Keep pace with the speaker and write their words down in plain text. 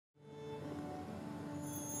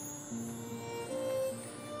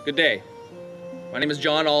Good day. My name is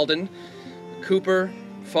John Alden, cooper,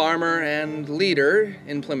 farmer, and leader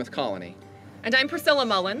in Plymouth Colony. And I'm Priscilla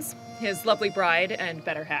Mullins, his lovely bride and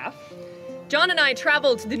better half. John and I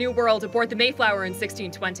traveled to the New World aboard the Mayflower in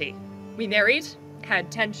 1620. We married,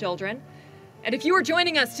 had 10 children, and if you are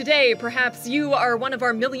joining us today, perhaps you are one of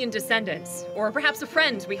our million descendants, or perhaps a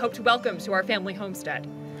friend we hope to welcome to our family homestead.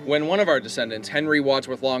 When one of our descendants, Henry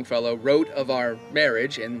Wadsworth Longfellow, wrote of our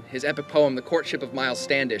marriage in his epic poem, The Courtship of Miles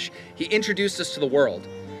Standish, he introduced us to the world.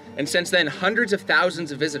 And since then, hundreds of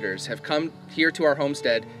thousands of visitors have come here to our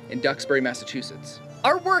homestead in Duxbury, Massachusetts.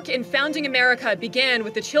 Our work in founding America began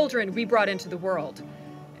with the children we brought into the world,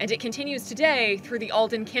 and it continues today through the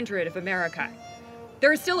Alden kindred of America.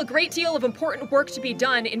 There is still a great deal of important work to be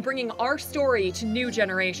done in bringing our story to new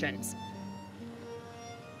generations.